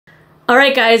All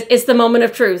right, guys, it's the moment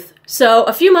of truth. So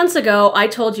a few months ago, I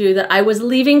told you that I was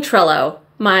leaving Trello,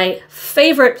 my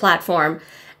favorite platform,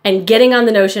 and getting on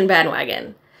the Notion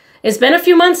bandwagon. It's been a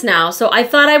few months now, so I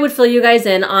thought I would fill you guys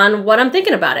in on what I'm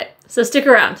thinking about it. So stick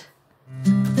around.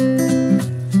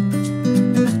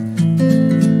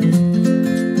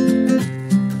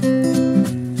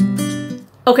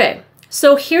 Okay,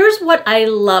 so here's what I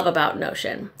love about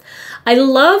Notion. I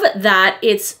love that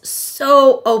it's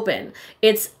so open.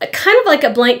 It's kind of like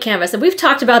a blank canvas. And we've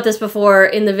talked about this before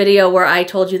in the video where I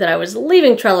told you that I was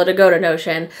leaving Trello to go to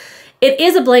Notion. It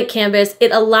is a blank canvas.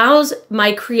 It allows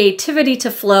my creativity to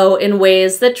flow in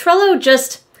ways that Trello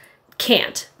just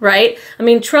can't, right? I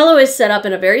mean, Trello is set up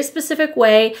in a very specific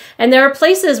way, and there are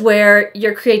places where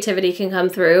your creativity can come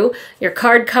through, your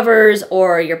card covers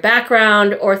or your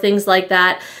background or things like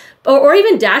that, or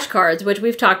even dash cards, which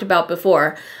we've talked about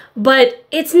before. But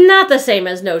it's not the same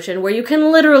as Notion, where you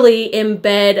can literally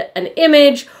embed an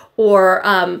image or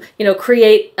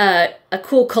create a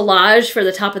cool collage for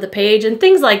the top of the page and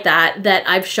things like that that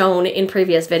I've shown in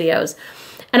previous videos.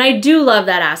 And I do love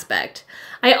that aspect.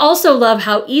 I also love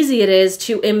how easy it is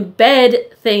to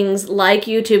embed things like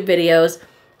YouTube videos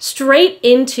straight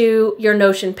into your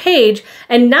Notion page.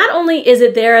 And not only is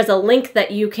it there as a link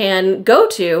that you can go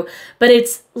to, but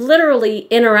it's literally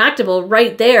interactable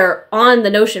right there on the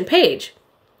Notion page.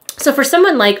 So for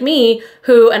someone like me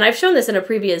who, and I've shown this in a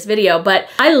previous video, but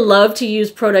I love to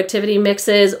use productivity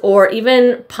mixes or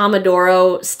even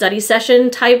Pomodoro study session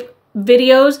type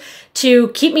videos to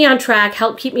keep me on track,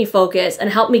 help keep me focused, and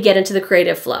help me get into the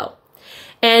creative flow.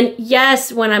 And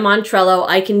yes, when I'm on Trello,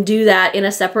 I can do that in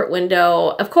a separate window,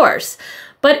 of course.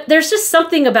 But there's just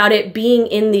something about it being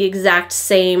in the exact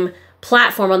same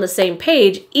platform on the same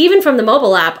page. Even from the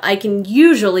mobile app, I can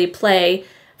usually play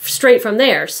straight from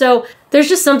there. So there's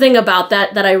just something about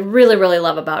that that I really, really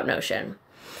love about Notion.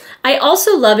 I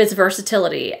also love its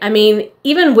versatility. I mean,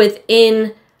 even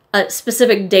within a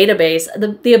specific database,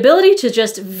 the ability to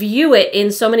just view it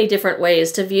in so many different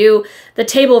ways, to view the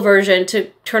table version, to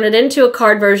turn it into a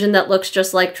card version that looks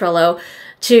just like Trello,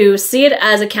 to see it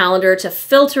as a calendar, to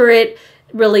filter it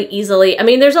really easily. I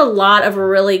mean, there's a lot of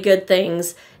really good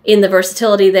things in the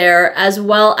versatility there, as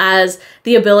well as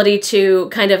the ability to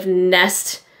kind of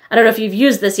nest. I don't know if you've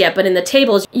used this yet, but in the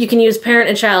tables, you can use parent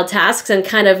and child tasks and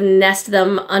kind of nest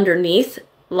them underneath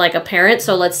like a parent.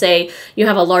 So let's say you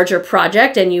have a larger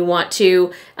project and you want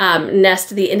to nest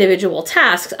the individual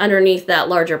tasks underneath that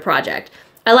larger project.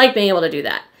 I like being able to do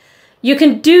that. You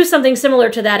can do something similar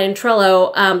to that in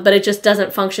Trello, but it just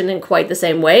doesn't function in quite the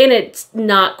same way, and it's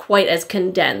not quite as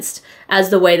condensed as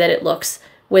the way that it looks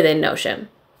within Notion.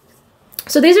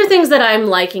 So these are things that I'm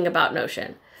liking about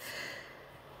Notion.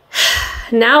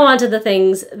 Now on to the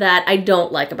things that I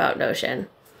don't like about Notion.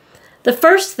 The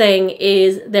first thing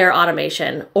is their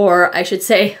automation, or I should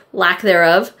say lack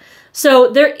thereof. So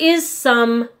there is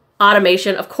some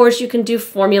automation. Of course, you can do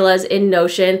formulas in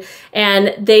Notion,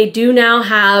 and they do now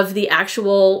have the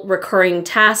actual recurring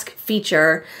task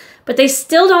feature, but they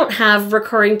still don't have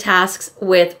recurring tasks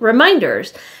with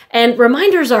reminders. And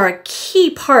reminders are a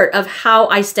key part of how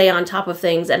I stay on top of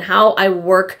things and how I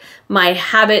work my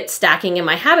habit stacking and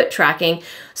my habit tracking.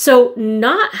 So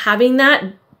not having that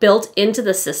built into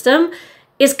the system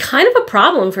is kind of a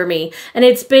problem for me. And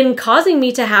it's been causing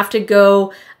me to have to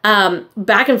go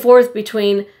back and forth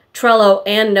between Trello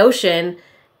and Notion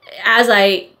as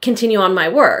I continue on my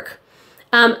work.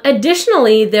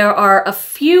 Additionally, there are a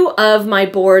few of my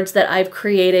boards that I've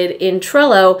created in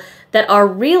Trello that are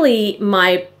really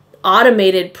my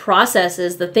automated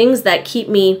processes, the things that keep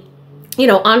me,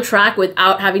 on track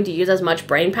without having to use as much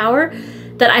brain power,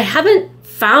 that I haven't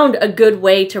found a good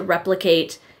way to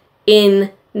replicate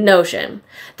in Notion.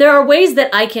 There are ways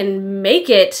that I can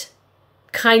make it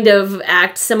kind of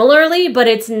act similarly, but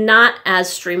it's not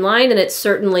as streamlined and it's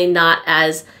certainly not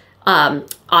as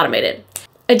automated.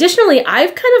 Additionally,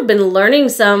 I've kind of been learning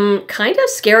some kind of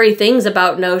scary things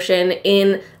about Notion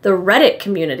in the Reddit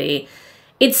community.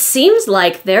 It seems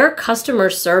like their customer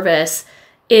service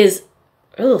is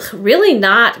really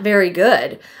not very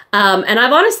good. And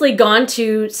I've honestly gone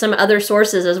to some other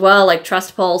sources as well, like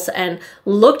TrustPulse, and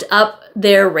looked up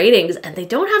their ratings, and they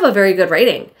don't have a very good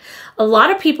rating. A lot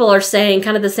of people are saying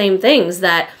kind of the same things,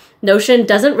 that Notion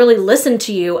doesn't really listen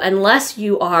to you unless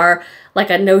you are like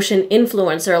a Notion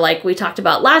influencer, like we talked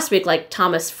about last week, like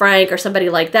Thomas Frank or somebody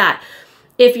like that.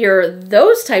 If you're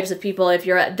those types of people, if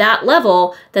you're at that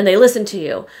level, then they listen to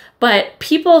you. But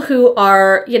people who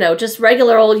are, just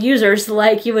regular old users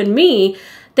like you and me,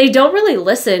 they don't really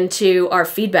listen to our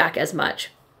feedback as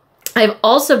much. I've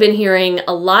also been hearing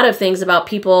a lot of things about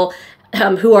people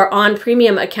who are on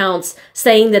premium accounts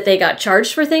saying that they got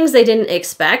charged for things they didn't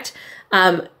expect,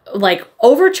 like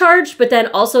overcharged, but then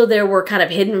also there were kind of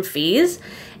hidden fees.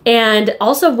 And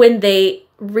also when they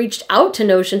reached out to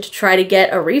Notion to try to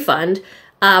get a refund,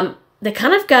 they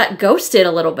kind of got ghosted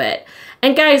a little bit.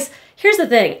 And guys, here's the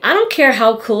thing. I don't care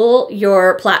how cool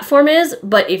your platform is,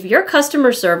 but if your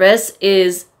customer service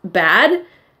is bad,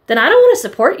 then I don't want to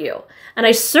support you. And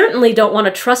I certainly don't want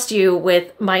to trust you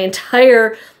with my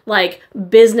entire like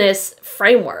business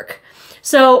framework.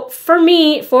 So for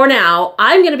me, for now,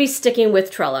 I'm going to be sticking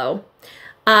with Trello.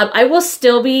 I will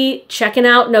still be checking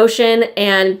out Notion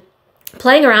and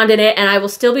playing around in it, and I will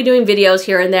still be doing videos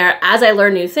here and there as I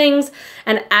learn new things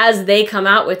and as they come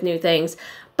out with new things.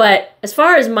 But as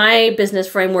far as my business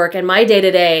framework and my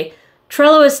day-to-day,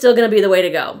 Trello is still going to be the way to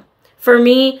go. For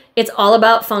me, it's all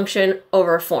about function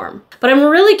over form. But I'm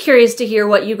really curious to hear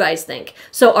what you guys think.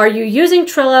 So are you using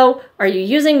Trello? Are you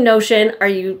using Notion? Are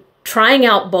you trying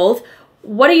out both?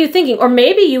 What are you thinking? Or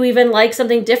maybe you even like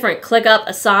something different. ClickUp,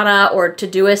 Asana, or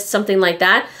Todoist, something like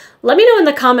that. Let me know in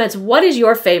the comments what is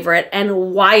your favorite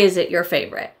and why is it your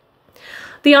favorite.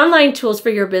 The online tools for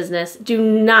your business do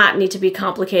not need to be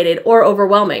complicated or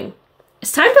overwhelming.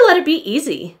 It's time to let it be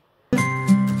easy.